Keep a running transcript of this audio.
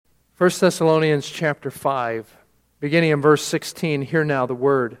1 Thessalonians chapter 5, beginning in verse 16, hear now the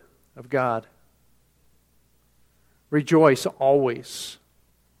word of God. Rejoice always.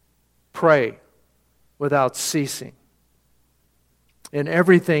 Pray without ceasing. In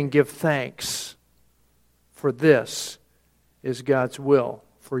everything give thanks, for this is God's will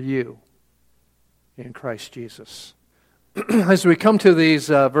for you in Christ Jesus. As we come to these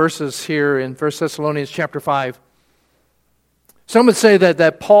verses here in 1 Thessalonians chapter 5, some would say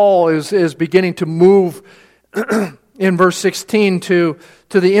that Paul is beginning to move in verse 16 to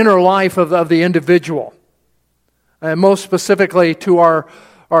the inner life of the individual. And most specifically to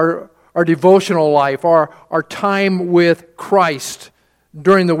our devotional life, our time with Christ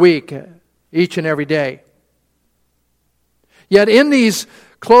during the week, each and every day. Yet in these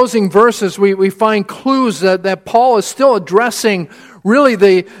closing verses, we find clues that Paul is still addressing really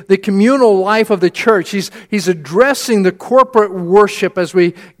the communal life of the church. He's addressing the corporate worship as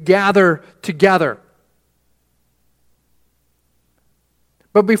we gather together.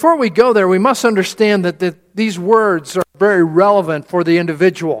 But before we go there, we must understand that these words are very relevant for the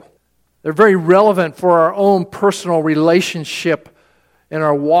individual. They're very relevant for our own personal relationship and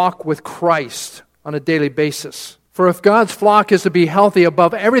our walk with Christ on a daily basis. For if God's flock is to be healthy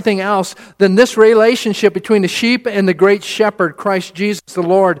above everything else, then this relationship between the sheep and the great shepherd, Christ Jesus the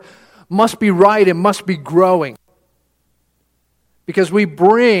Lord, must be right and must be growing. Because we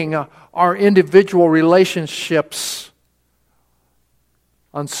bring our individual relationships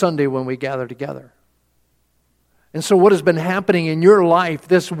on Sunday when we gather together. And so what has been happening in your life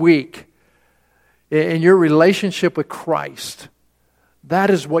this week, in your relationship with Christ, that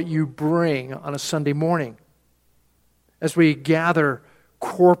is what you bring on a Sunday morning as we gather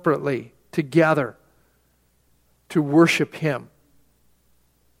corporately together to worship Him.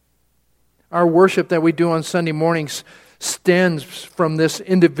 Our worship that we do on Sunday mornings stems from this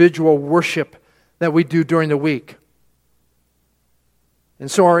individual worship that we do during the week. And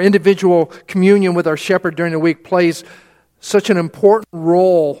so our individual communion with our shepherd during the week plays such an important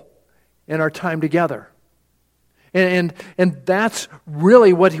role in our time together. And that's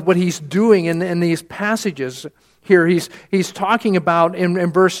really what he's doing in these passages here. He's talking about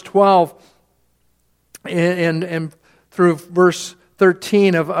in verse 12 and through verse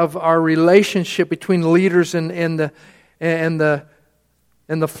 13 of our relationship between the leaders and the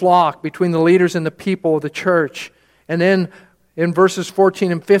flock, between the leaders and the people of the church. And then in verses 14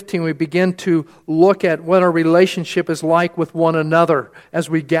 and 15, we begin to look at what our relationship is like with one another as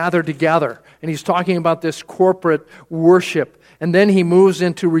we gather together. And he's talking about this corporate worship. And then he moves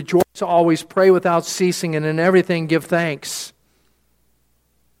into rejoice always, pray without ceasing, and in everything give thanks.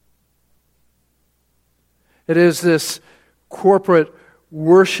 It is this corporate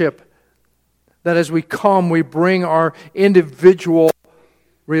worship that as we come, we bring our individual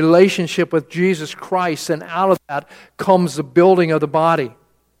relationship with Jesus Christ, and out of that comes the building of the body.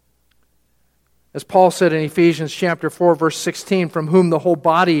 As Paul said in Ephesians chapter 4, verse 16, from whom the whole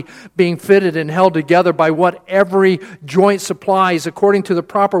body being fitted and held together by what every joint supplies, according to the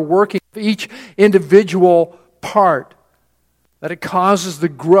proper working of each individual part, that it causes the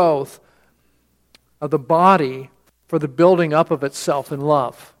growth of the body for the building up of itself in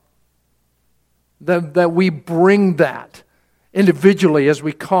love. That we bring that individually as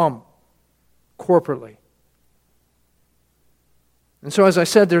we come corporately. And so, as I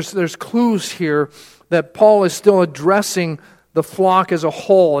said, there's clues here that Paul is still addressing the flock as a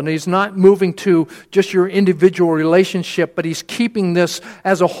whole, and he's not moving to just your individual relationship, but he's keeping this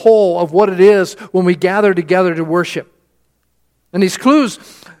as a whole of what it is when we gather together to worship. And these clues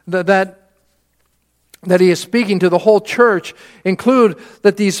that he is speaking to the whole church include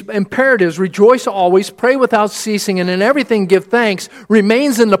that these imperatives, rejoice always, pray without ceasing, and in everything give thanks,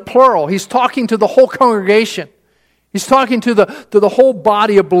 remains in the plural. He's talking to the whole congregation. He's talking to the whole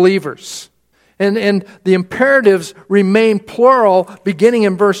body of believers. And the imperatives remain plural beginning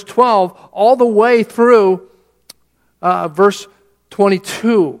in verse 12 all the way through verse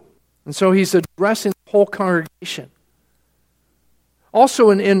 22. And so he's addressing the whole congregation. Also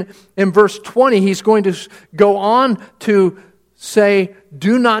in verse 20, he's going to go on to say,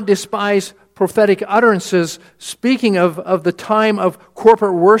 do not despise prophetic utterances, speaking of the time of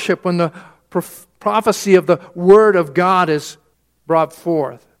corporate worship when the prophecy of the Word of God is brought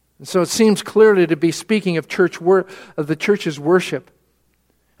forth. And so it seems clearly to be speaking of the church's worship.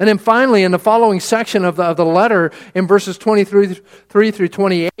 And then finally, in the following section of the letter, in verses 23 through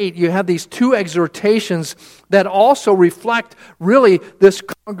 28, you have these two exhortations that also reflect really this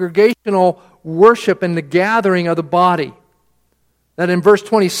congregational worship and the gathering of the body. That in verse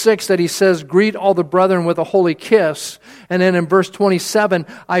 26 that he says, greet all the brethren with a holy kiss. And then in verse 27,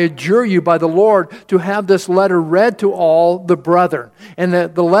 I adjure you by the Lord to have this letter read to all the brethren. And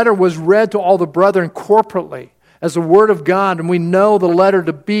that the letter was read to all the brethren corporately as the Word of God. And we know the letter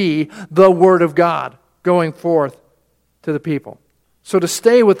to be the Word of God going forth to the people. So to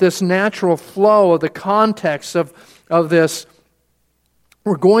stay with this natural flow of the context of this,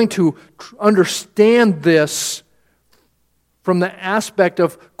 we're going to understand this from the aspect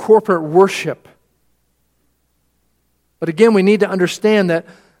of corporate worship. But again, we need to understand that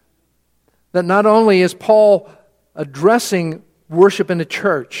not only is Paul addressing worship in the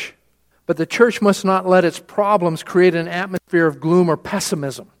church, but the church must not let its problems create an atmosphere of gloom or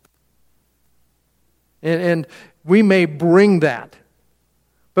pessimism. And we may bring that.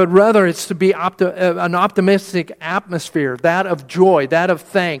 But rather it's to be an optimistic atmosphere, that of joy, that of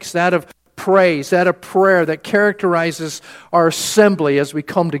thanks, that of praise, that of prayer that characterizes our assembly as we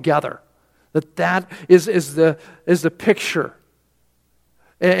come together. That is the picture.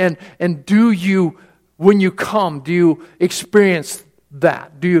 And do you, when you come, do you experience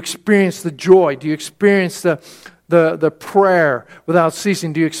that? Do you experience the joy? Do you experience the prayer without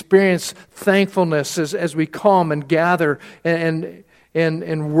ceasing? Do you experience thankfulness as we come and gather and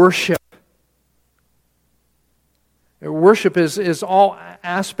worship? Worship is all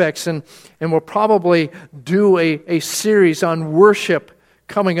aspects, and we'll probably do a series on worship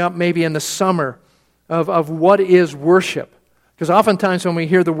coming up maybe in the summer of what is worship. Because oftentimes when we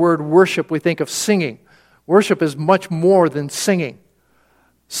hear the word worship, we think of singing. Worship is much more than singing.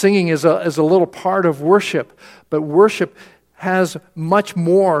 Singing is a little part of worship, but worship has much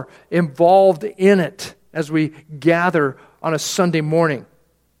more involved in it as we gather on a Sunday morning.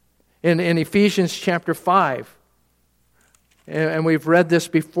 In Ephesians chapter 5, and we've read this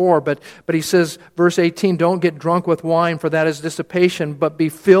before, but he says, verse 18, don't get drunk with wine, for that is dissipation, but be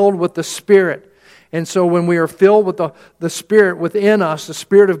filled with the Spirit. And so when we are filled with the Spirit within us, the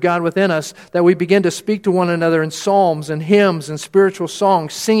Spirit of God within us, that we begin to speak to one another in psalms and hymns and spiritual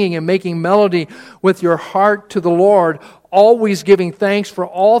songs, singing and making melody with your heart to the Lord, always giving thanks for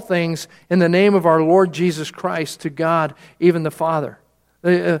all things in the name of our Lord Jesus Christ to God, even the Father.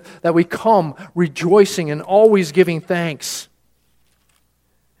 That we come rejoicing and always giving thanks.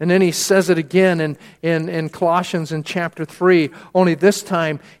 And then he says it again in Colossians in chapter 3. Only this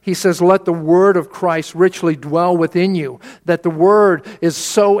time he says, let the word of Christ richly dwell within you. That the word is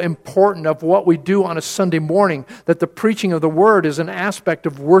so important of what we do on a Sunday morning, that the preaching of the word is an aspect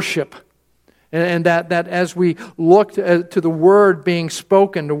of worship. And that as we look to the word being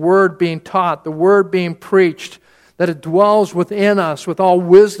spoken, the word being taught, the word being preached, that it dwells within us with all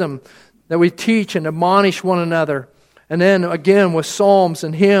wisdom, that we teach and admonish one another. And then again with psalms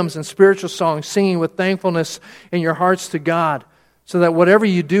and hymns and spiritual songs, singing with thankfulness in your hearts to God, so that whatever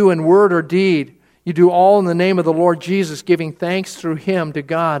you do in word or deed, you do all in the name of the Lord Jesus, giving thanks through Him to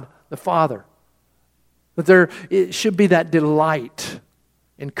God the Father. But it should be that delight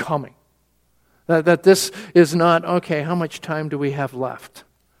in coming. That this is not, okay, how much time do we have left?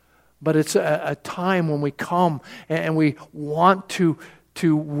 But it's a time when we come and we want to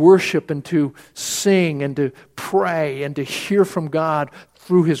worship and to sing and to pray and to hear from God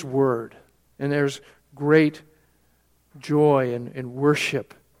through His Word. And there's great joy and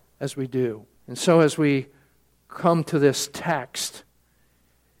worship as we do. And so as we come to this text,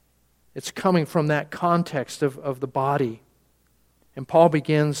 it's coming from that context of the body. And Paul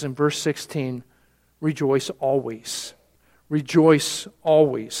begins in verse 16, rejoice always. Rejoice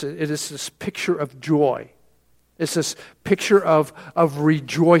always. It is this picture of joy. It's this picture of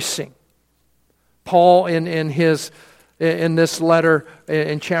rejoicing. Paul in this letter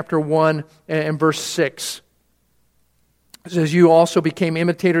in chapter 1 and verse 6 says, you also became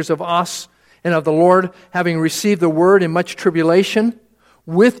imitators of us and of the Lord, having received the word in much tribulation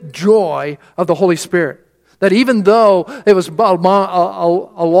with joy of the Holy Spirit. That even though it was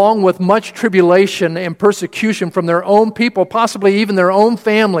along with much tribulation and persecution from their own people, possibly even their own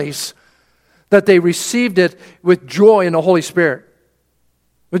families, that they received it with joy in the Holy Spirit.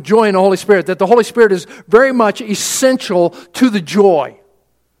 With joy in the Holy Spirit. That the Holy Spirit is very much essential to the joy.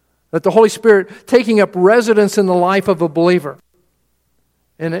 That the Holy Spirit taking up residence in the life of a believer.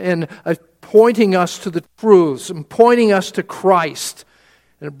 And pointing us to the truths and pointing us to Christ.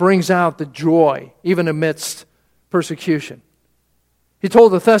 And it brings out the joy, even amidst persecution. He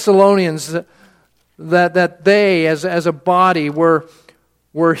told the Thessalonians that they, as a body, were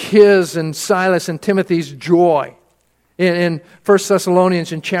his and Silas and Timothy's joy. In 1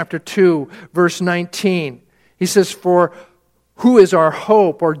 Thessalonians in chapter 2, verse 19, he says, for who is our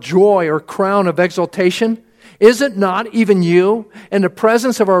hope or joy or crown of exaltation? Is it not even you, in the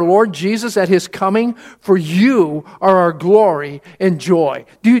presence of our Lord Jesus at His coming? For you are our glory and joy.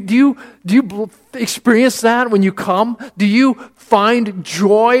 Do you experience that when you come? Do you find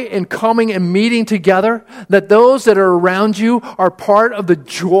joy in coming and meeting together? That those that are around you are part of the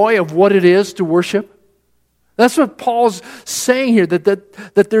joy of what it is to worship? That's what Paul's saying here,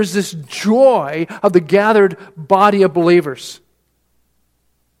 that there's this joy of the gathered body of believers.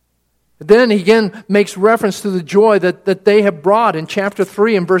 Then he again makes reference to the joy that they have brought in chapter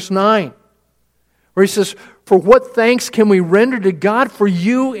 3 and verse 9, where he says, "For what thanks can we render to God for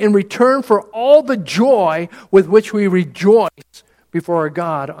you in return for all the joy with which we rejoice before our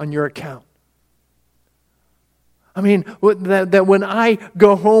God on your account?" I mean, that when I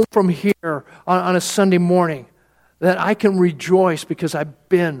go home from here on a Sunday morning, that I can rejoice because I've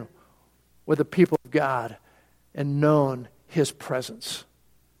been with the people of God and known His presence.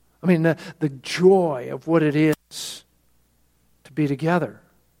 I mean, the joy of what it is to be together.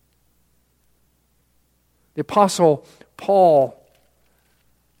 The Apostle Paul,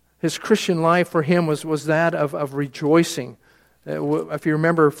 his Christian life for him was that of rejoicing. If you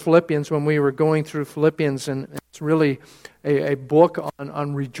remember Philippians, when we were going through Philippians, and it's really a book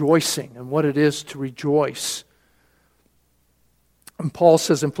on rejoicing and what it is to rejoice. And Paul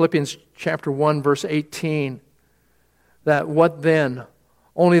says in Philippians chapter 1, verse 18, that what then?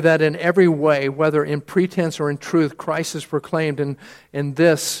 Only that in every way, whether in pretense or in truth, Christ is proclaimed, and in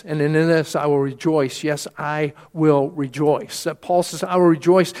this I will rejoice. Yes, I will rejoice. Paul says, I will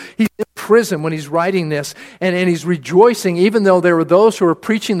rejoice. He's in prison when he's writing this, and he's rejoicing, even though there were those who were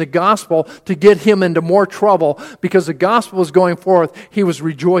preaching the gospel to get him into more trouble, because the gospel was going forth. He was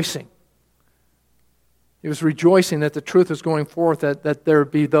rejoicing. He was rejoicing that the truth was going forth, that there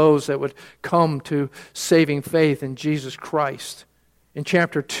would be those that would come to saving faith in Jesus Christ. In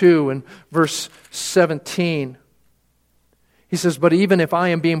chapter 2 and verse 17, he says, "But even if I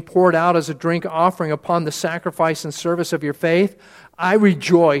am being poured out as a drink offering upon the sacrifice and service of your faith, I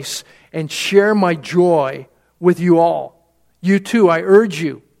rejoice and share my joy with you all. You too, I urge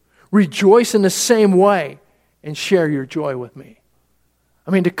you, rejoice in the same way and share your joy with me."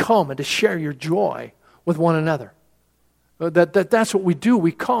 I mean, to come and to share your joy with one another. That's what we do.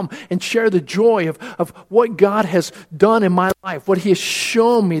 We come and share the joy of what God has done in my life, what He has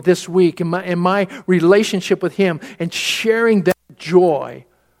shown me this week in my relationship with Him, and sharing that joy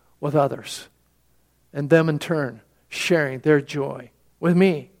with others. And them in turn sharing their joy with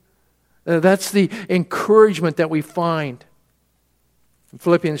me. That's the encouragement that we find. In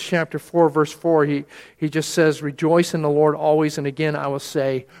Philippians chapter 4, verse 4, he just says, "Rejoice in the Lord always, and again I will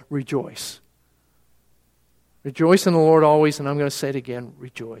say, rejoice." Rejoice in the Lord always, and I'm going to say it again,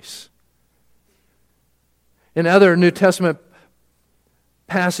 rejoice. In other New Testament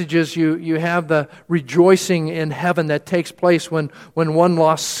passages, you have the rejoicing in heaven that takes place when one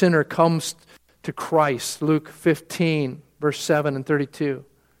lost sinner comes to Christ. Luke 15, verse 7 and 32.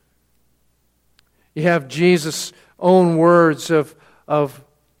 You have Jesus' own words of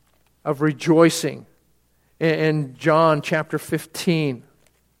rejoicing in John chapter 15.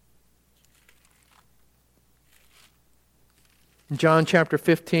 In John chapter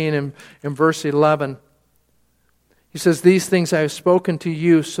 15 and verse 11, he says, "These things I have spoken to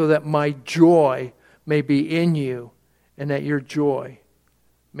you so that my joy may be in you and that your joy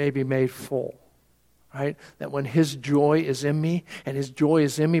may be made full." Right? That when His joy is in me, and His joy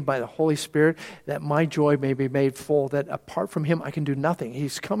is in me by the Holy Spirit, that my joy may be made full, that apart from Him I can do nothing.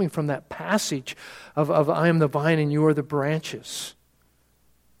 He's coming from that passage of I am the vine and you are the branches.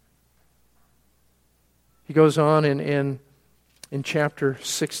 He goes on in chapter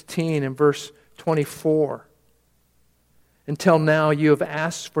 16 and verse 24. "Until now you have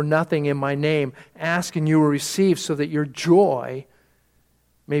asked for nothing in my name. Ask and you will receive, so that your joy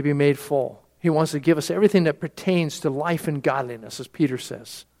may be made full." He wants to give us everything that pertains to life and godliness, as Peter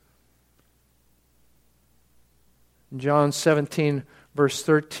says. In John 17, verse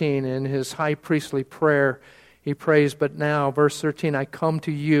 13, in his high priestly prayer, he prays, "But now," verse 13, "I come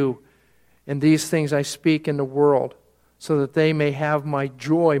to you, and these things I speak in the world, so that they may have my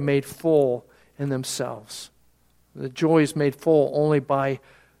joy made full in themselves." The joy is made full only by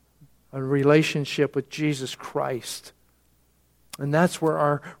a relationship with Jesus Christ. And that's where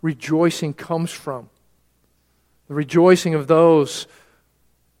our rejoicing comes from. The rejoicing of those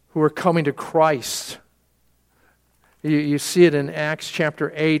who are coming to Christ. You see it in Acts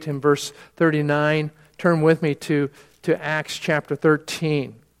chapter 8 and verse 39. Turn with me to Acts chapter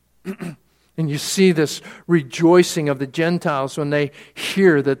 13. And you see this rejoicing of the Gentiles when they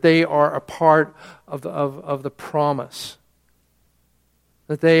hear that they are a part of the promise.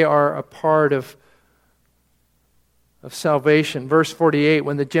 That they are a part of of salvation. Verse 48,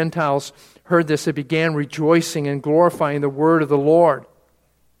 when the Gentiles heard this, they began rejoicing and glorifying the word of the Lord.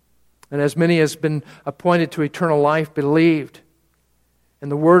 And as many as been appointed to eternal life believed.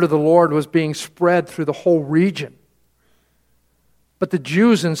 And the word of the Lord was being spread through the whole region. But the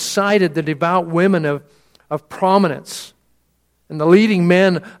Jews incited the devout women of prominence and the leading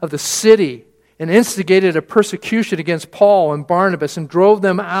men of the city and instigated a persecution against Paul and Barnabas and drove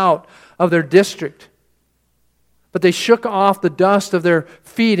them out of their district. But they shook off the dust of their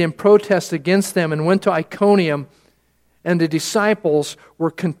feet in protest against them and went to Iconium, and the disciples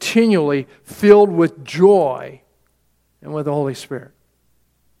were continually filled with joy and with the Holy Spirit.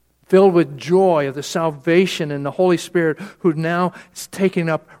 Filled with joy of the salvation and the Holy Spirit who now is taking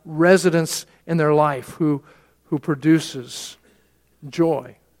up residence in their life, who produces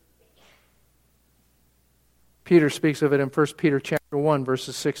joy. Peter speaks of it in 1 Peter chapter 1,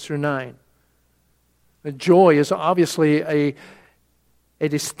 verses 6 through 9. The joy is obviously a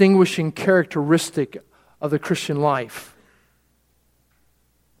distinguishing characteristic of the Christian life.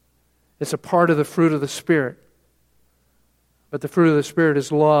 It's a part of the fruit of the Spirit. But the fruit of the Spirit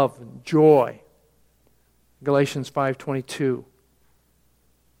is love and joy. Galatians 5:22.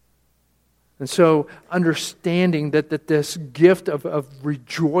 And so understanding that this gift of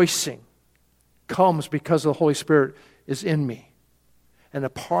rejoicing comes because the Holy Spirit is in me. And a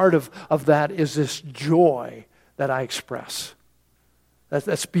part of that is this joy that I express.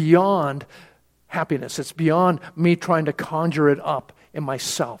 That's beyond happiness. It's beyond me trying to conjure it up in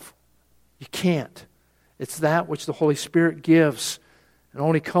myself. You can't. It's that which the Holy Spirit gives. It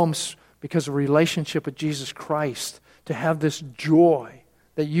only comes because of a relationship with Jesus Christ, to have this joy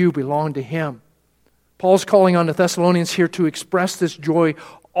that you belong to Him. Paul's calling on the Thessalonians here to express this joy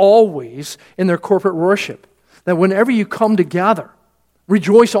always in their corporate worship. That whenever you come together,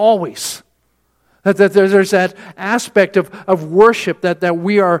 rejoice always. That there's that aspect of worship that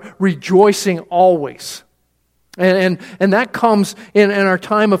we are rejoicing always. And that comes in our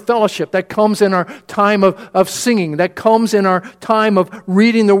time of fellowship. That comes in our time of singing. That comes in our time of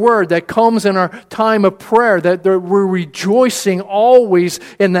reading the Word. That comes in our time of prayer. That we're rejoicing always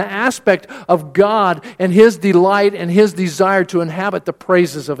in the aspect of God and His delight and His desire to inhabit the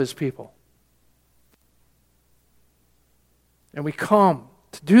praises of His people. And we come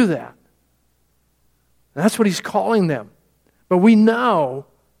to do that. And that's what He's calling them. But we know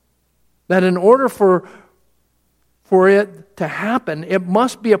that in order for it to happen, it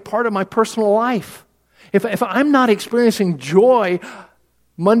must be a part of my personal life. If I'm not experiencing joy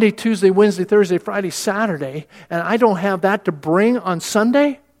Monday, Tuesday, Wednesday, Thursday, Friday, Saturday, and I don't have that to bring on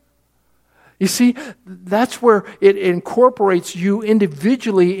Sunday, you see, that's where it incorporates you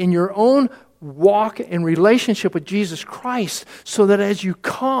individually in your own walk in relationship with Jesus Christ, so that as you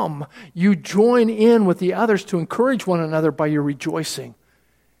come, you join in with the others to encourage one another by your rejoicing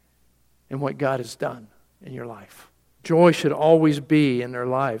in what God has done in your life. Joy should always be in their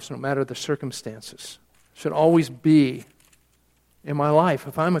lives, no matter the circumstances. It should always be in my life.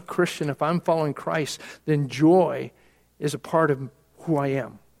 If I'm a Christian, if I'm following Christ, then joy is a part of who I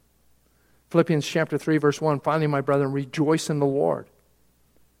am. Philippians chapter 3, verse 1, finally, my brethren, rejoice in the Lord.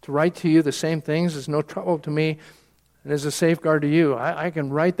 To write to you the same things is no trouble to me and is a safeguard to you. I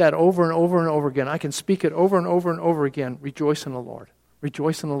can write that over and over and over again. I can speak it over and over and over again. Rejoice in the Lord.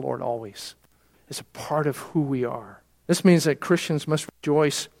 Rejoice in the Lord always. It's a part of who we are. This means that Christians must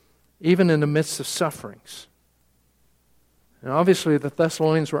rejoice even in the midst of sufferings. And obviously the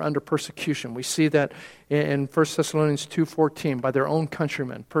Thessalonians were under persecution. We see that in 1 Thessalonians 2:14, by their own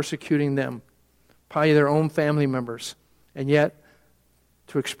countrymen, persecuting them, by their own family members, and yet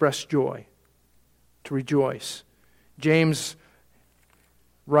to express joy, to rejoice. James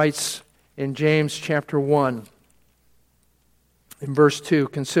writes in James chapter 1, in verse 2,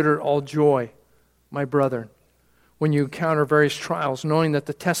 consider it all joy, my brethren, when you encounter various trials, knowing that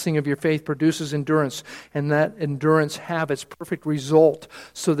the testing of your faith produces endurance, and that endurance have its perfect result,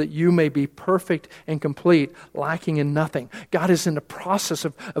 so that you may be perfect and complete, lacking in nothing. God is in the process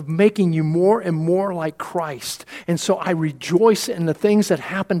of making you more and more like Christ. And so I rejoice in the things that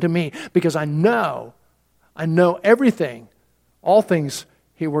happen to me, because I know everything, all things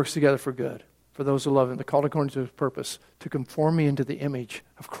He works together for good, for those who love Him, the called according to His purpose, to conform me into the image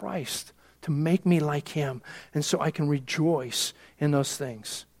of Christ, to make me like Him, and so I can rejoice in those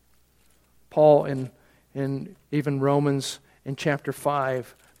things. Paul in even Romans in chapter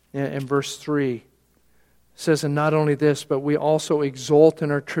 5 in verse 3 says, and not only this, but we also exult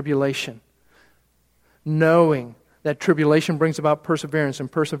in our tribulation, knowing that tribulation brings about perseverance,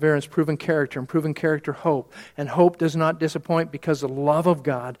 and perseverance, proven character, and proven character, hope. And hope does not disappoint because the love of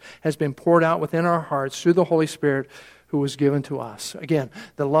God has been poured out within our hearts through the Holy Spirit who was given to us. Again,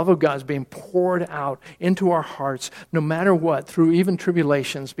 the love of God is being poured out into our hearts no matter what, through even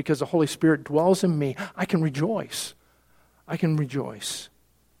tribulations, because the Holy Spirit dwells in me. I can rejoice. I can rejoice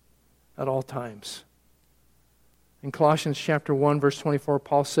at all times. In Colossians chapter 1, verse 24,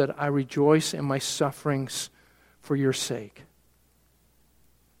 Paul said, I rejoice in my sufferings for your sake.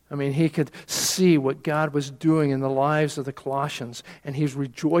 I mean, he could see what God was doing in the lives of the Colossians, and he's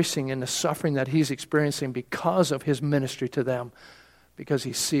rejoicing in the suffering that he's experiencing because of his ministry to them, because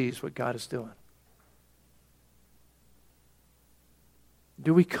he sees what God is doing.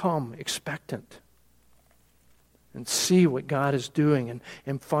 Do we come expectant and see what God is doing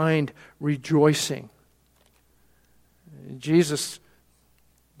and find rejoicing? Jesus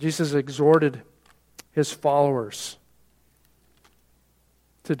exhorted his followers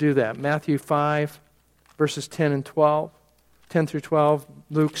to do that. Matthew 5, verses 10 through 12.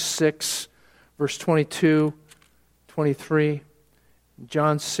 Luke 6, verse 22, 23.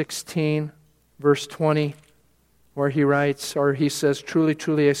 John 16, verse 20, where he writes, or he says, truly,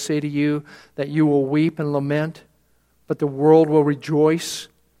 truly, I say to you that you will weep and lament, but the world will rejoice.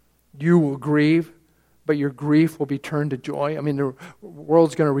 You will grieve, but your grief will be turned to joy. I mean, the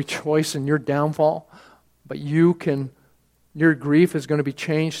world's going to rejoice in your downfall, but your grief is going to be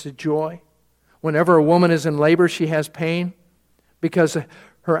changed to joy. Whenever a woman is in labor, she has pain because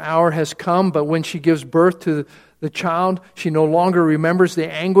her hour has come, but when she gives birth to the child, she no longer remembers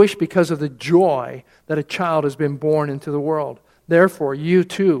the anguish because of the joy that a child has been born into the world. Therefore, you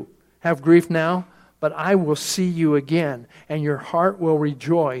too have grief now, but I will see you again, and your heart will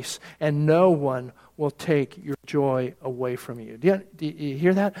rejoice, and no one will take your joy away from you. Do you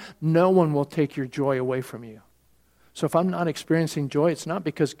hear that? No one will take your joy away from you. So if I'm not experiencing joy, it's not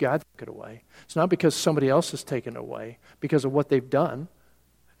because God took it away. It's not because somebody else has taken it away because of what they've done.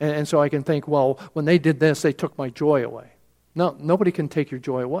 And so I can think, well, when they did this, they took my joy away. No, nobody can take your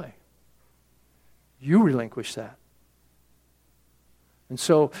joy away. You relinquish that. And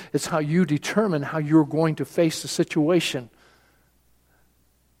so it's how you determine how you're going to face the situation.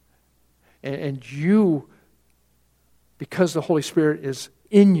 And you, because the Holy Spirit is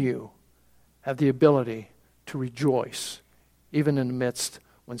in you, have the ability to rejoice, even in the midst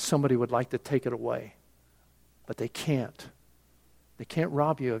when somebody would like to take it away. But they can't. They can't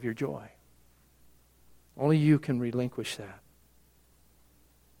rob you of your joy. Only you can relinquish that.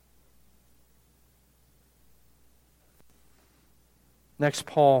 Next,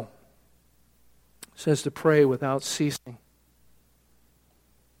 Paul says to pray without ceasing.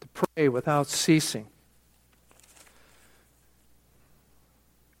 To pray without ceasing.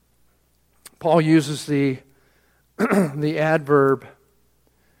 Paul uses the adverb.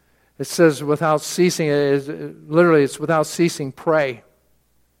 It says without ceasing. Literally, it's without ceasing, pray.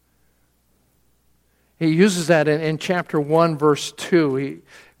 He uses that in chapter 1, verse 2,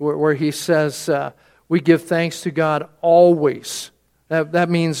 where he says, we give thanks to God always. That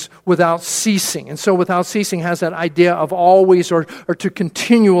means without ceasing. And so without ceasing has that idea of always or to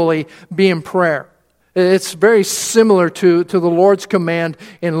continually be in prayer. It's very similar to the Lord's command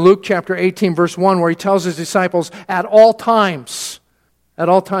in Luke chapter 18, verse 1, where he tells his disciples, at all times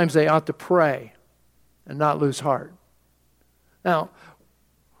they ought to pray and not lose heart. Now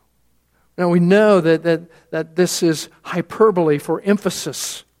we know that this is hyperbole for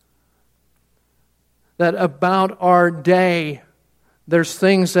emphasis. That about our day, there's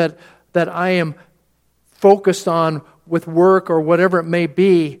things that I am focused on with work or whatever it may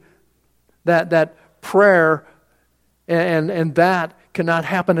be, that prayer and that cannot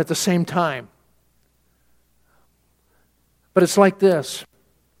happen at the same time. But it's like this.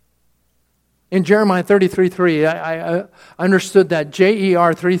 In Jeremiah 33:3, I understood that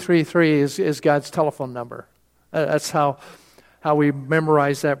JER 333 is God's telephone number. That's how we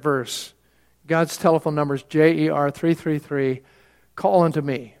memorize that verse. God's telephone number is JER 333. Call unto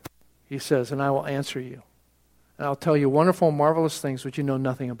me, he says, and I will answer you. And I'll tell you wonderful and marvelous things which you know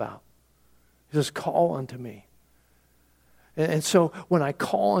nothing about. He says, call unto me. And so when I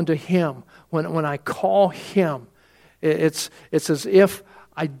call unto him, when I call him, it's as if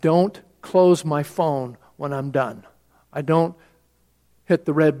I don't close my phone when I'm done. I don't hit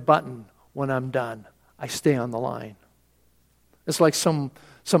the red button when I'm done. I stay on the line. It's like some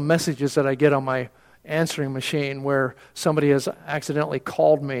messages that I get on my answering machine where somebody has accidentally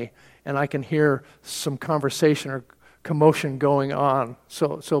called me and I can hear some conversation or commotion going on.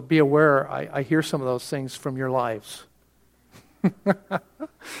 So be aware, I hear some of those things from your lives.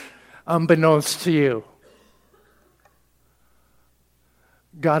 Unbeknownst to you.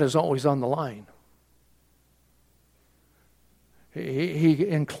 God is always on the line. He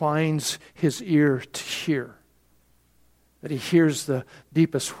inclines his ear to hear. That he hears the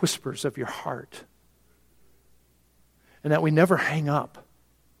deepest whispers of your heart. And that we never hang up.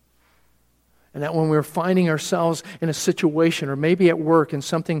 And that when we're finding ourselves in a situation, or maybe at work, and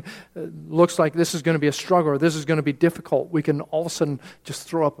something looks like this is going to be a struggle, or this is going to be difficult, we can all of a sudden just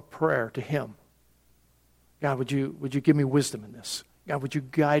throw up a prayer to him. God, would you give me wisdom in this? God, would you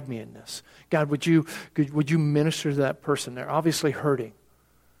guide me in this? God, would you minister to that person? They're obviously hurting.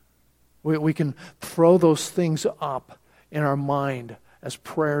 We can throw those things up in our mind as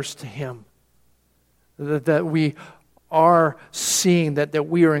prayers to him. That we are seeing that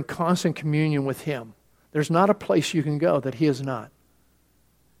we are in constant communion with him. There's not a place you can go that he is not.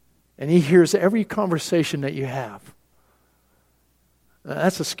 And he hears every conversation that you have.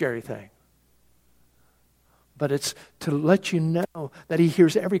 That's a scary thing. But it's to let you know that he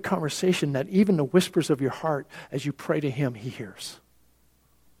hears every conversation, that even the whispers of your heart, as you pray to him, he hears.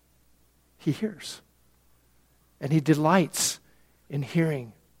 He hears. And he delights in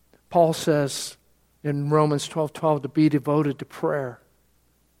hearing. Paul says in Romans 12:12 to be devoted to prayer.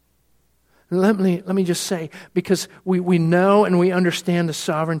 And let me just say, because we know and we understand the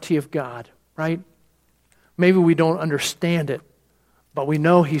sovereignty of God, right? Maybe we don't understand it, but we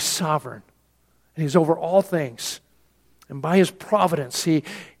know he's sovereign. And he's over all things. And by his providence,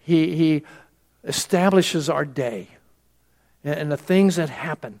 he establishes our day. And the things that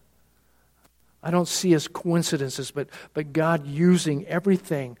happen, I don't see as coincidences, but God using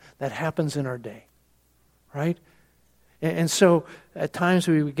everything that happens in our day. Right? And so at times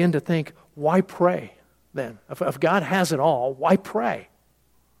we begin to think, why pray then? If God has it all, why pray?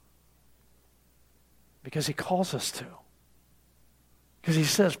 Because he calls us to. Because he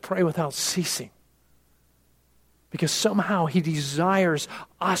says, pray without ceasing. Because somehow he desires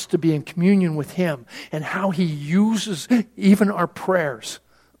us to be in communion with him, and how he uses even our prayers.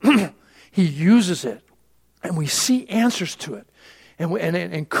 He uses it, and we see answers to it. And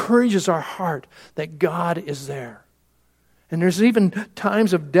it encourages our heart that God is there. And there's even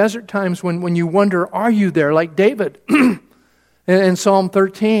times of desert times when you wonder, are you there? Like David in Psalm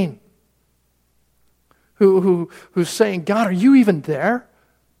 13. Who's saying, God, are you even there?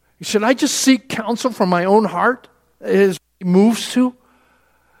 Should I just seek counsel from my own heart? As he moves to.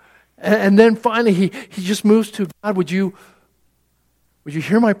 And then finally he just moves to, God, would you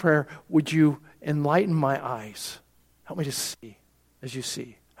hear my prayer? Would you enlighten my eyes? Help me to see as you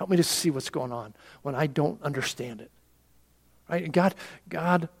see. Help me to see what's going on when I don't understand it. Right?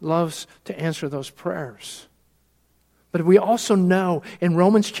 God loves to answer those prayers. But we also know in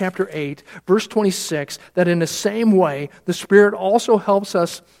Romans chapter 8, verse 26, that in the same way, the Spirit also helps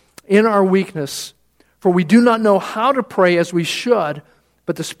us in our weakness. For we do not know how to pray as we should,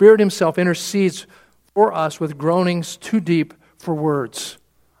 but the Spirit himself intercedes for us with groanings too deep for words.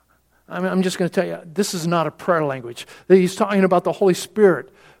 I'm just going to tell you, this is not a prayer language. He's talking about the Holy Spirit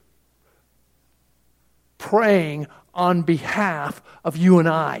praying on behalf of you and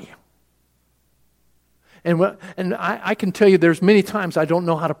I. And I can tell you there's many times I don't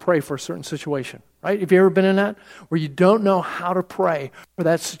know how to pray for a certain situation. Right? Have you ever been in that? Where you don't know how to pray for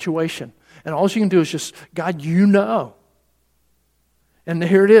that situation. And all you can do is just, God, you know. And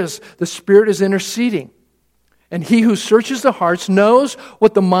here it is. The Spirit is interceding. And he who searches the hearts knows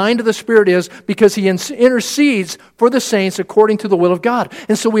what the mind of the Spirit is, because he intercedes for the saints according to the will of God.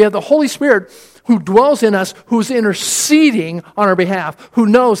 And so we have the Holy Spirit who dwells in us, who's interceding on our behalf, who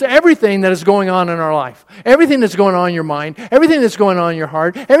knows everything that is going on in our life, everything that's going on in your mind, everything that's going on in your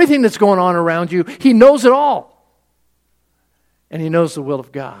heart, everything that's going on around you. He knows it all. And he knows the will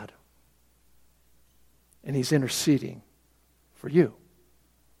of God. And he's interceding for you.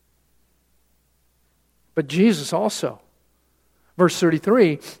 But Jesus also, verse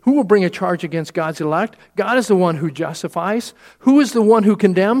 33, who will bring a charge against God's elect? God is the one who justifies. Who is the one who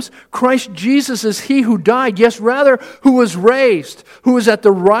condemns? Christ Jesus is he who died, yes, rather, who was raised, who is at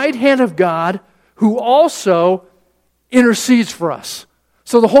the right hand of God, who also intercedes for us.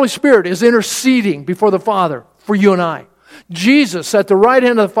 So the Holy Spirit is interceding before the Father for you and I. Jesus at the right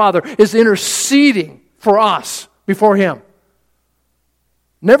hand of the Father is interceding for us before him.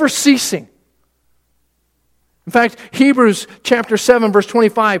 Never ceasing. In fact, Hebrews chapter 7, verse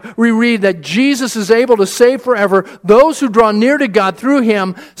 25, we read that Jesus is able to save forever those who draw near to God through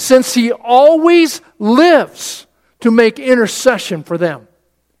him, since he always lives to make intercession for them.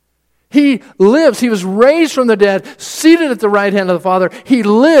 He lives. He was raised from the dead, seated at the right hand of the Father. He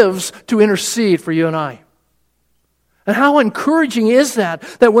lives to intercede for you and I. And how encouraging is that?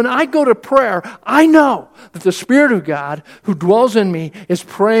 That when I go to prayer, I know that the Spirit of God who dwells in me is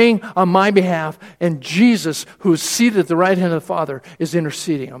praying on my behalf, and Jesus, who is seated at the right hand of the Father, is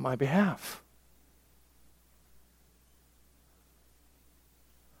interceding on my behalf.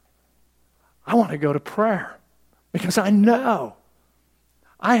 I want to go to prayer because I know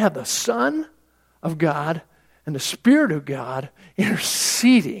I have the Son of God and the Spirit of God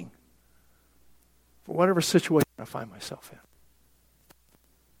interceding for whatever situation I find myself in.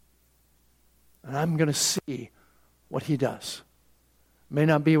 And I'm going to see what He does. It may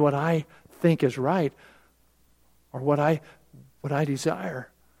not be what I think is right or what I desire,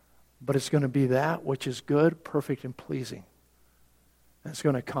 but it's going to be that which is good, perfect, and pleasing. And it's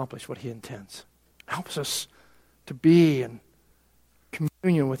going to accomplish what He intends. It helps us to be in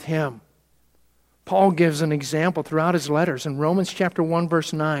communion with Him. Paul gives an example throughout his letters in Romans chapter 1,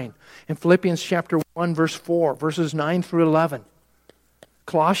 verse 9, in Philippians chapter 1, verse 4, verses 9 through 11,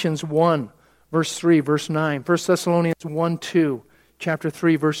 Colossians 1, verse 3, verse 9, 1 Thessalonians 1, 2, chapter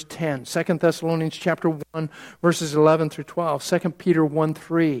 3, verse 10, 2 Thessalonians chapter 1, verses 11 through 12, 2 Peter 1,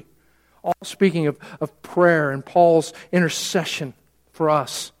 3, all speaking of prayer and Paul's intercession for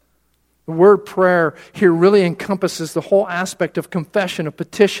us. The word prayer here really encompasses the whole aspect of confession, of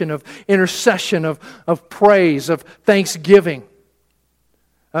petition, of intercession, of praise, of thanksgiving.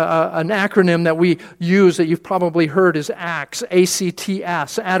 An acronym that we use that you've probably heard is ACTS,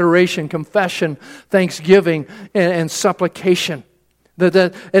 A-C-T-S, adoration, confession, thanksgiving, and supplication.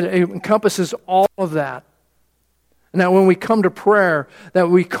 That it encompasses all of that. And that when we come to prayer, that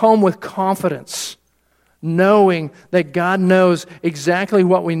we come with confidence, knowing that God knows exactly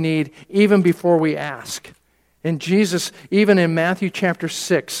what we need even before we ask. And Jesus, even in Matthew chapter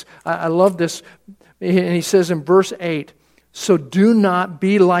 6, I love this, and He says in verse 8, so do not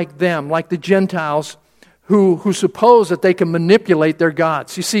be like them, like the Gentiles who suppose that they can manipulate their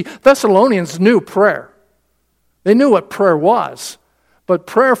gods. You see, Thessalonians knew prayer. They knew what prayer was. But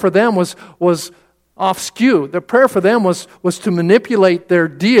prayer for them was off skew. The prayer for them was to manipulate their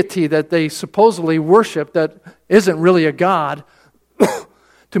deity that they supposedly worship, that isn't really a god,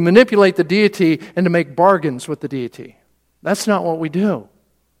 to manipulate the deity and to make bargains with the deity. That's not what we do.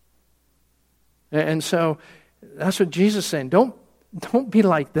 And so that's what Jesus is saying. Don't be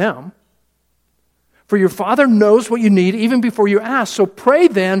like them. For your Father knows what you need even before you ask. So pray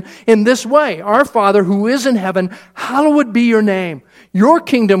then in this way. Our Father who is in heaven, hallowed be your name. Your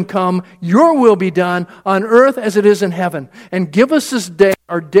kingdom come, your will be done on earth as it is in heaven. And give us this day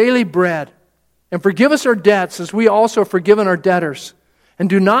our daily bread. And forgive us our debts as we also have forgiven our debtors. And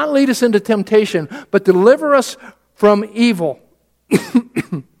do not lead us into temptation, but deliver us from evil.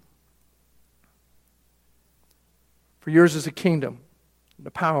 For yours is the kingdom,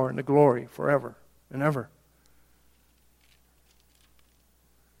 the power, and the glory forever and ever.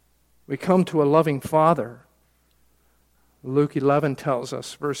 We come to a loving Father. Luke 11 tells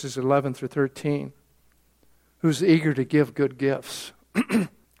us, verses 11 through 13, who's eager to give good gifts.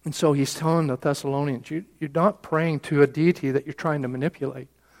 And so he's telling the Thessalonians, you're not praying to a deity that you're trying to manipulate.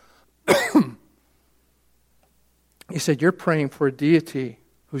 He said, you're praying for a deity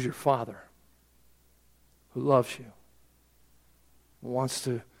who's your Father, who loves you, who wants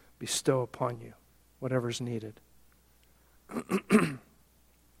to bestow upon you whatever's needed.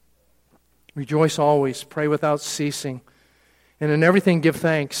 Rejoice always, pray without ceasing, and in everything give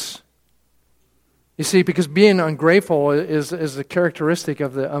thanks. You see, because being ungrateful is the characteristic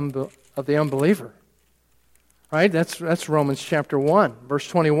of the unbeliever. Right? That's Romans chapter 1, verse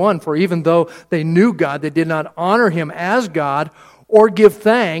 21. For even though they knew God, they did not honor Him as God or give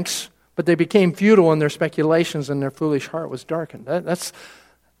thanks, but they became futile in their speculations and their foolish heart was darkened.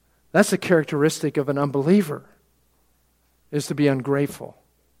 That's the characteristic of an unbeliever, is to be ungrateful.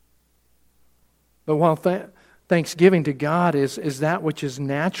 But while thanksgiving to God is that which is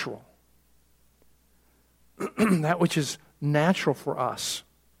natural, that which is natural for us.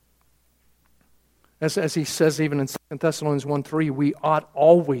 As he says even in 2 Thessalonians 1:3, we ought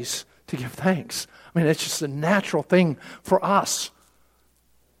always to give thanks. I mean, it's just a natural thing for us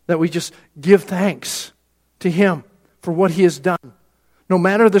that we just give thanks to Him for what He has done. No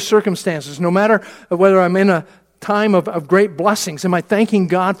matter the circumstances, no matter whether I'm in a time of great blessings, am I thanking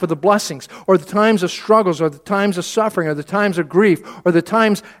God for the blessings? Or the times of struggles, or the times of suffering, or the times of grief, or the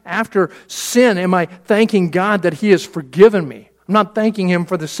times after sin, am I thanking God that He has forgiven me? I'm not thanking Him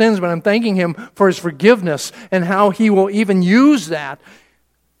for the sins, but I'm thanking Him for His forgiveness and how He will even use that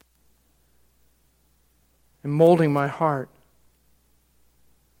in molding my heart.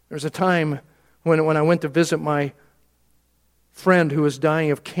 There was a time when I went to visit my friend who was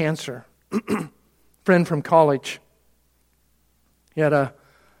dying of cancer, friend from college. He had a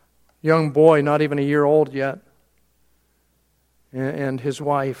young boy, not even a year old yet, and his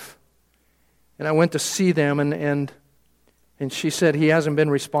wife. And I went to see them, and she said he hasn't been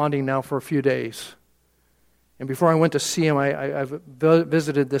responding now for a few days. And before I went to see him, I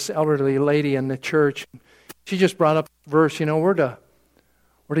visited this elderly lady in the church. She just brought up the verse, we're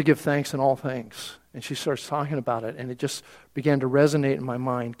to give thanks in all things. And she starts talking about it, and it just began to resonate in my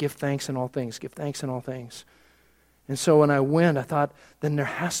mind. Give thanks in all things. Give thanks in all things. And so when I went, I thought, then there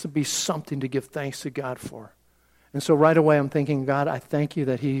has to be something to give thanks to God for. And so right away I'm thinking, God, I thank you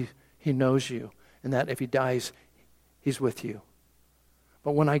that He knows you, and that if he dies, He's with you.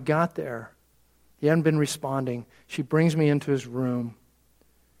 But when I got there, he hadn't been responding. She brings me into his room,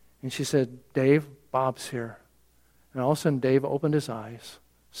 and she said, Dave, Bob's here. And all of a sudden, Dave opened his eyes,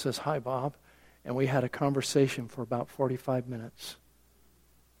 says, hi, Bob. And we had a conversation for about 45 minutes.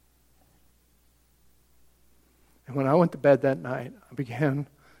 And when I went to bed that night, I began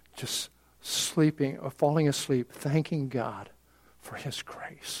just falling asleep, thanking God for His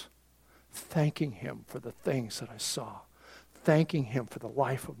grace, thanking Him for the things that I saw, thanking Him for the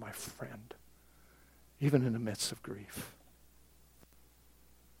life of my friend, even in the midst of grief.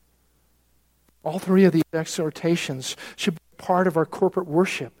 All three of these exhortations should be part of our corporate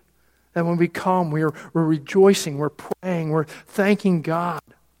worship. And when we come, we're rejoicing, we're praying, we're thanking God.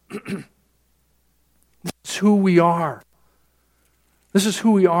 This is who we are. This is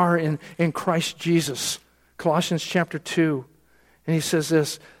who we are in Christ Jesus. Colossians chapter 2. And he says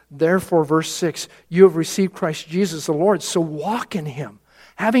this, therefore, verse 6, you have received Christ Jesus the Lord, so walk in Him,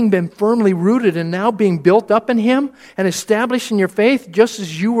 having been firmly rooted and now being built up in Him and established in your faith just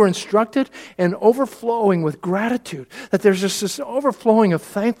as you were instructed, and overflowing with gratitude. That there's just this overflowing of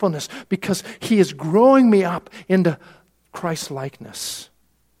thankfulness because He is growing me up into Christ-likeness.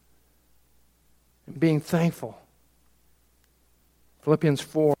 And being thankful. Philippians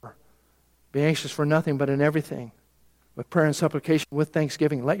 4, be anxious for nothing but in everything, with prayer and supplication, with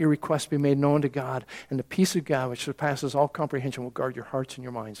thanksgiving, let your requests be made known to God, and the peace of God, which surpasses all comprehension, will guard your hearts and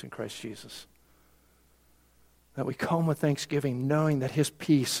your minds in Christ Jesus. That we come with thanksgiving, knowing that His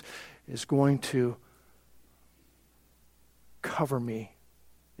peace is going to cover me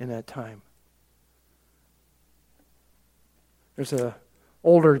in that time. There's an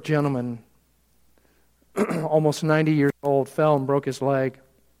older gentleman, almost 90 years old, fell and broke his leg,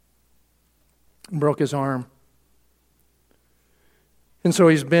 broke his arm. And so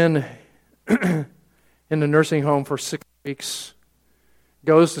he's been in the nursing home for 6 weeks.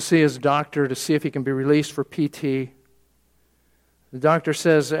 Goes to see his doctor to see if he can be released for PT. The doctor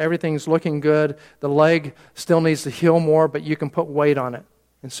says everything's looking good. The leg still needs to heal more, but you can put weight on it.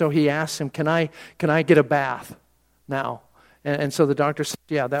 And so he asks him, can I get a bath now? And so the doctor says,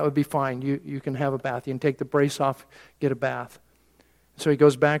 yeah, that would be fine. You can have a bath. You can take the brace off, get a bath. So he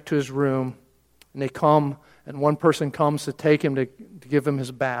goes back to his room, and they come, and one person comes to take him to give him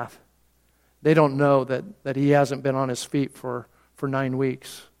his bath. They don't know that he hasn't been on his feet for 9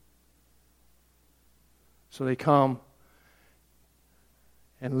 weeks. So they come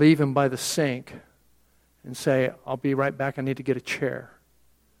and leave him by the sink and say, I'll be right back, I need to get a chair.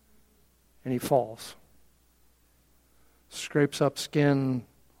 And he falls. Scrapes up skin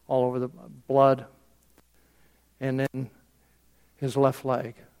all over the blood. And then his left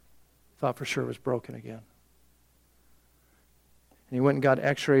leg, thought for sure was broken again. And he went and got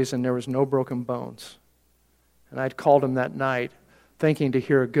x-rays, and there was no broken bones. And I'd called him that night thinking to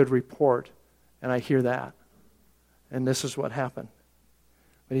hear a good report, and I hear that. And this is what happened.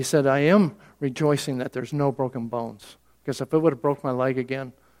 But he said, I am rejoicing that there's no broken bones. Because if it would have broke my leg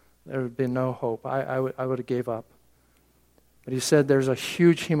again, there would be no hope. I would have gave up. But he said there's a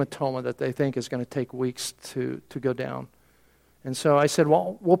huge hematoma that they think is going to take weeks to go down. And so I said,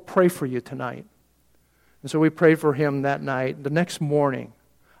 well, we'll pray for you tonight. And so we prayed for him that night. The next morning,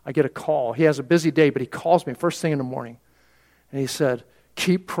 I get a call. He has a busy day, but he calls me first thing in the morning. And he said,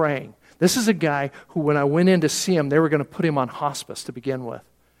 keep praying. This is a guy who, when I went in to see him, they were going to put him on hospice to begin with.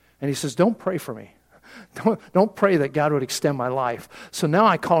 And he says, don't pray for me. Don't pray that God would extend my life. So now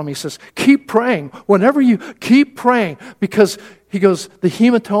I call him. He says, keep praying. Whenever you keep praying. Because he goes, the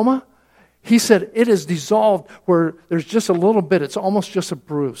hematoma, he said, it is dissolved where there's just a little bit. It's almost just a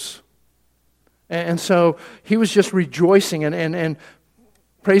bruise. And so he was just rejoicing and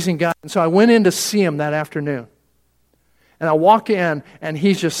praising God. And so I went in to see him that afternoon. And I walk in, and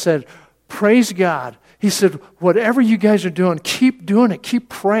he just said, praise God. He said, whatever you guys are doing, keep doing it. Keep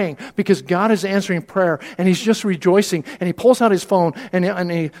praying, because God is answering prayer. And he's just rejoicing. And he pulls out his phone,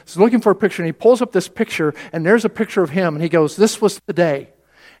 and he's looking for a picture. And he pulls up this picture, and there's a picture of him. And he goes, this was the day.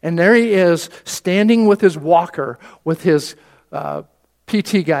 And there he is, standing with his walker, with his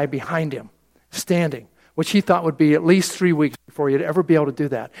PT guy behind him, standing, which he thought would be at least 3 weeks before he'd ever be able to do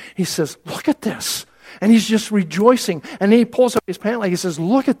that. He says, look at this. And he's just rejoicing. And then he pulls up his pant leg. He says,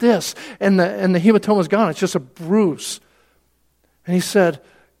 look at this. And the hematoma's gone. It's just a bruise. And he said,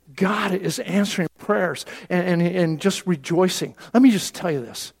 God is answering prayers and just rejoicing. Let me just tell you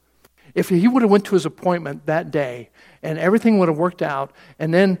this. If he would have went to his appointment that day and everything would have worked out,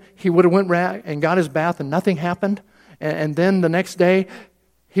 and then he would have went and got his bath and nothing happened, and then the next day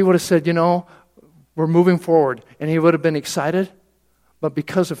he would have said, we're moving forward. And he would have been excited. But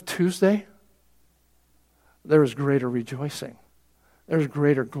because of Tuesday, there was greater rejoicing. There's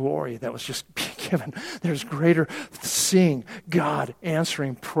greater glory that was just being given. There's greater seeing God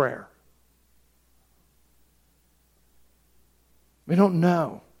answering prayer. We don't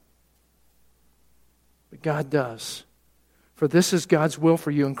know, but God does. For this is God's will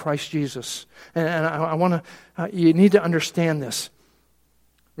for you in Christ Jesus. And I want to, you need to understand this.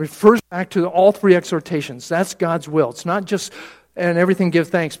 Refers back to all three exhortations. That's God's will. It's not just and everything give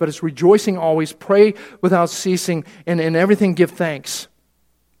thanks, but it's rejoicing always, pray without ceasing, and in everything give thanks.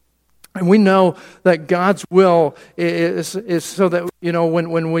 And we know that God's will is so that,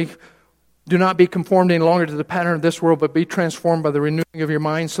 when we do not be conformed any longer to the pattern of this world, but be transformed by the renewing of your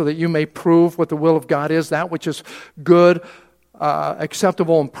mind, so that you may prove what the will of God is, that which is good,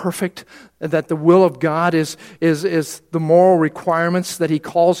 acceptable, and perfect. That the will of God is the moral requirements that He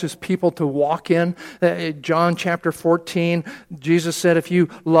calls His people to walk in. John chapter 14, Jesus said, if you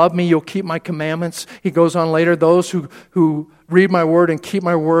love me, you'll keep my commandments. He goes on later, those who read my word and keep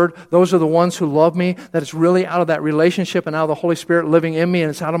my word, those are the ones who love me. That it's really out of that relationship and out of the Holy Spirit living in me, and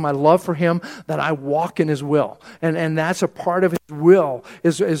it's out of my love for Him that I walk in His will. And that's a part of His will,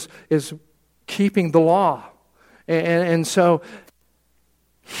 is keeping the law. And so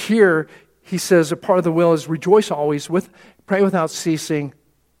here he says a part of the will is rejoice always, pray without ceasing,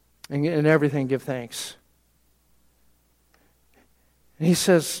 and in everything give thanks. And he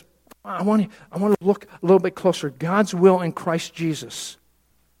says, I want to look a little bit closer. God's will in Christ Jesus.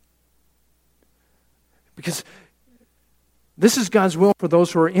 Because this is God's will for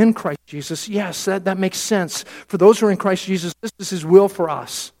those who are in Christ Jesus. Yes, that makes sense. For those who are in Christ Jesus, this is His will for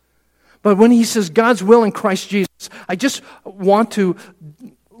us. But when he says God's will in Christ Jesus, I just want to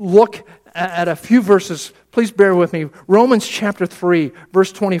look at a few verses. Please bear with me. Romans chapter 3,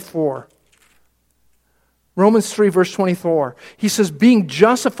 verse 24. Romans 3, verse 24. He says, being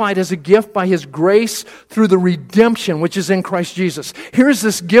justified as a gift by His grace through the redemption which is in Christ Jesus. Here is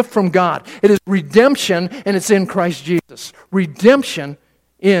this gift from God. It is redemption, and it's in Christ Jesus. Redemption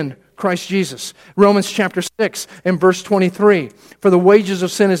in Christ Jesus. Romans chapter 6 and verse 23. For the wages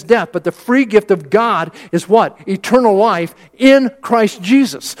of sin is death, but the free gift of God is what? Eternal life in Christ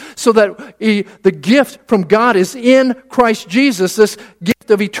Jesus. So that the gift from God is in Christ Jesus. This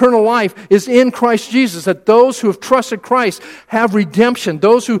gift of eternal life is in Christ Jesus. That those who have trusted Christ have redemption.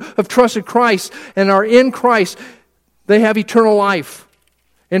 Those who have trusted Christ and are in Christ, they have eternal life.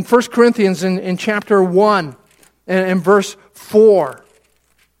 In 1 Corinthians in chapter 1 and verse 4,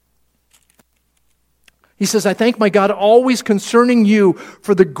 he says, I thank my God always concerning you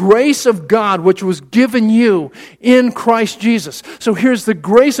for the grace of God which was given you in Christ Jesus. So here's the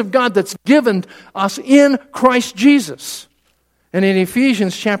grace of God that's given us in Christ Jesus. And in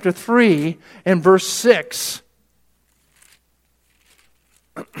Ephesians chapter 3 and verse 6,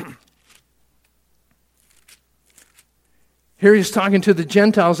 here he's talking to the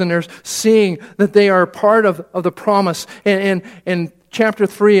Gentiles, and they're seeing that they are part of the promise. And chapter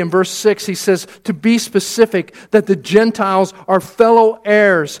 3 and verse 6, he says, to be specific, that the Gentiles are fellow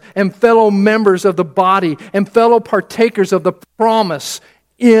heirs and fellow members of the body and fellow partakers of the promise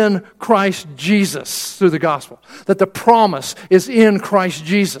in Christ Jesus through the gospel. That the promise is in Christ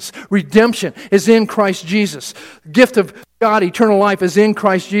Jesus. Redemption is in Christ Jesus. Gift of God, eternal life, is in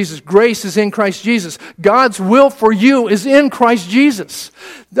Christ Jesus. Grace is in Christ Jesus. God's will for you is in Christ Jesus.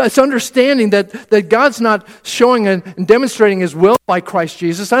 That's understanding that God's not showing and demonstrating His will by Christ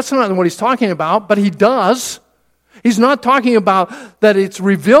Jesus. That's not what He's talking about, but He does. He's not talking about that it's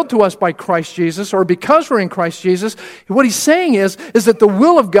revealed to us by Christ Jesus or because we're in Christ Jesus. What He's saying is that the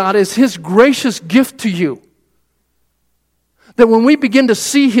will of God is His gracious gift to you. That when we begin to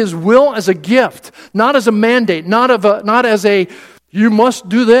see His will as a gift, not as a mandate, not as a, you must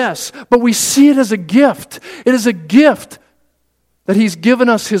do this, but we see it as a gift. It is a gift that He's given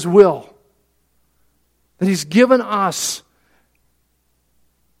us His will. That He's given us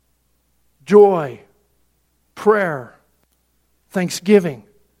joy, prayer, thanksgiving.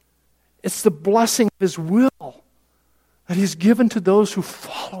 It's the blessing of His will that He's given to those who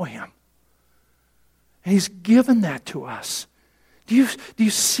follow Him. And He's given that to us. Do you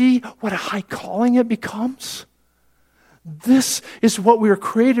see what a high calling it becomes? This is what we are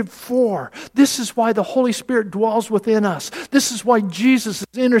created for. This is why the Holy Spirit dwells within us. This is why Jesus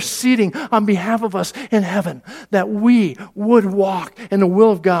is interceding on behalf of us in heaven, that we would walk in the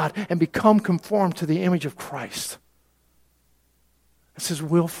will of God and become conformed to the image of Christ. It's His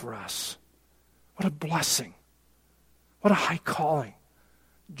will for us. What a blessing. What a high calling.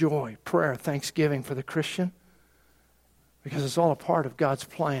 Joy, prayer, thanksgiving for the Christian, because it's all a part of God's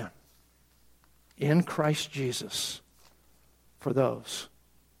plan in Christ Jesus for those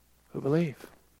who believe.